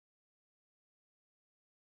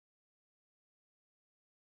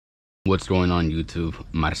What's going on YouTube?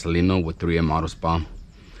 Marcelino with 3M Auto Spa.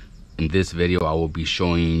 In this video I will be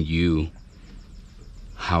showing you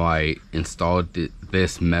how I installed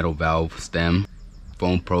this metal valve stem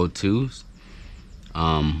Foam Pro 2s.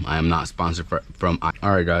 I am not sponsored from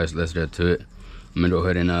Alright guys, let's get to it. I'm gonna go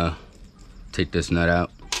ahead and take this nut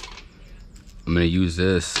out. I'm gonna use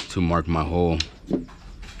this to mark my hole.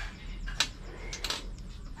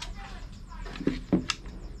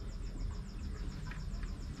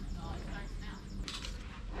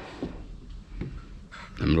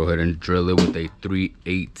 I'm gonna go ahead and drill it with a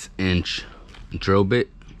 3/8 inch drill bit.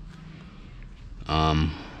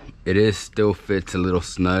 It is still fits a little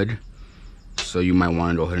snug, so you might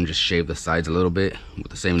want to go ahead and just shave the sides a little bit with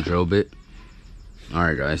the same drill bit.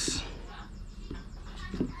 Alright guys.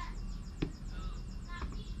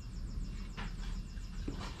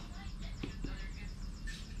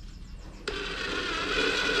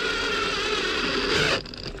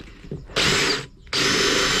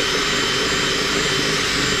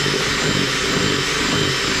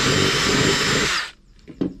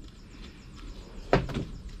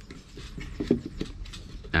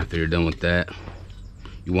 After you're done with that,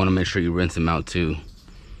 you want to make sure you rinse them out too.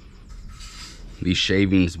 These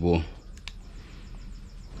shavings will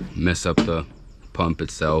mess up the pump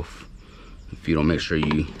itself if you don't make sure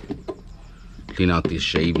you clean out these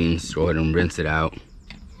shavings. Go ahead and rinse it out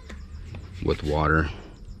with water,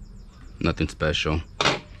 nothing special.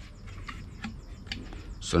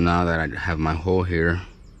 So now that I have my hole here,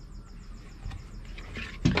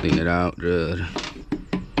 clean it out good.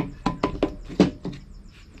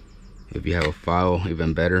 If you have a file,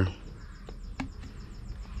 even better.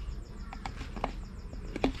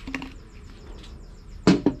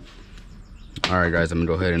 Alright guys, I'm gonna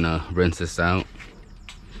go ahead and rinse this out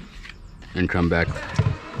and come back.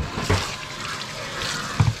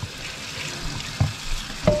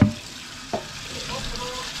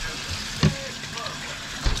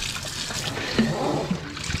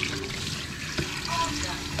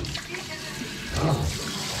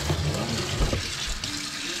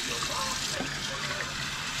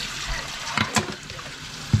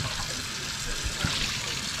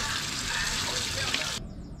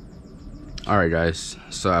 Alright guys,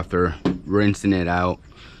 so after rinsing it out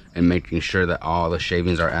and making sure that all the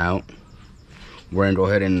shavings are out, we're gonna go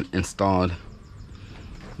ahead and install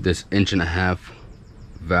this 1.5 inch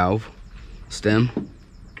valve stem.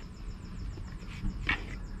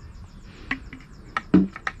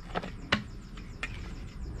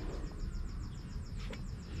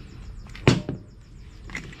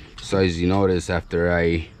 So as you notice, after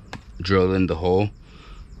I drilled in the hole,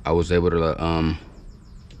 I was able to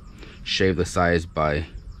shave the sides by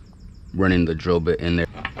running the drill bit in there.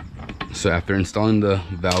 So after installing the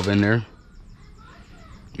valve in there,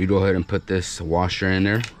 you go ahead and put this washer in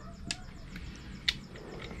there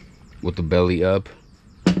with the belly up.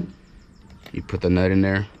 You put the nut in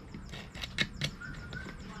there,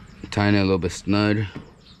 tighten it a little bit snug,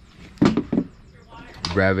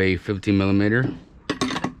 grab a 15mm,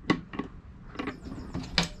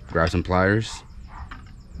 grab some pliers,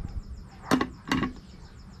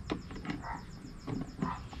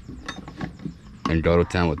 and go to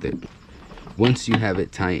town with it. Once you have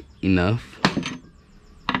it tight enough,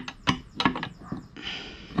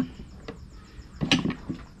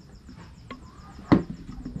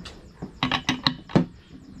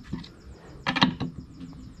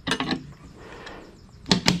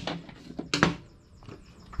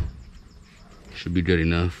 should be good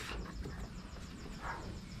enough.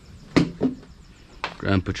 Go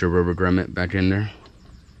ahead and put your rubber grommet back in there.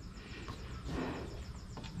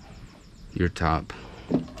 Your top,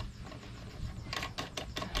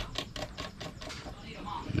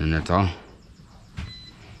 and that's all.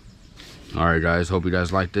 Alright guys, hope you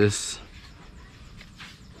guys like this.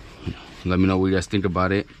 Let me know what you guys think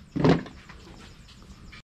about it.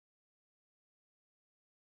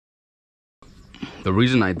 The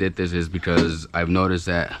reason I did this is because I've noticed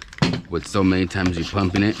that with so many times you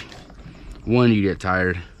pumping it, one, you get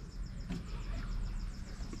tired,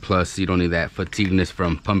 plus you don't need that fatigueness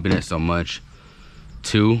from pumping it so much.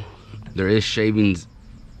 Two, there is shavings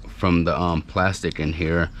from the plastic in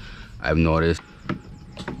here. I've noticed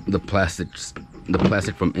the plastic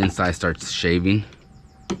from inside starts shaving,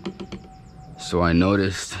 so I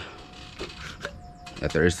noticed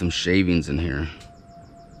that there is some shavings in here.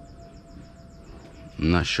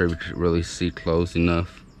 I'm not sure if you can really see close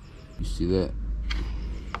enough. You see that?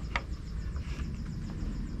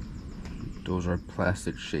 Those are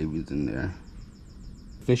plastic shavings in there.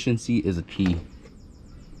 Efficiency is a key.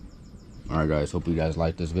 Alright guys, hope you guys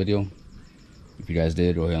liked this video. If you guys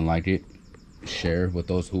did, go ahead and like it. share with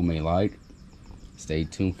those who may like. Stay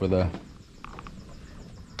tuned for the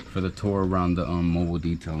tour around the mobile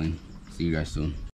detailing. See you guys soon.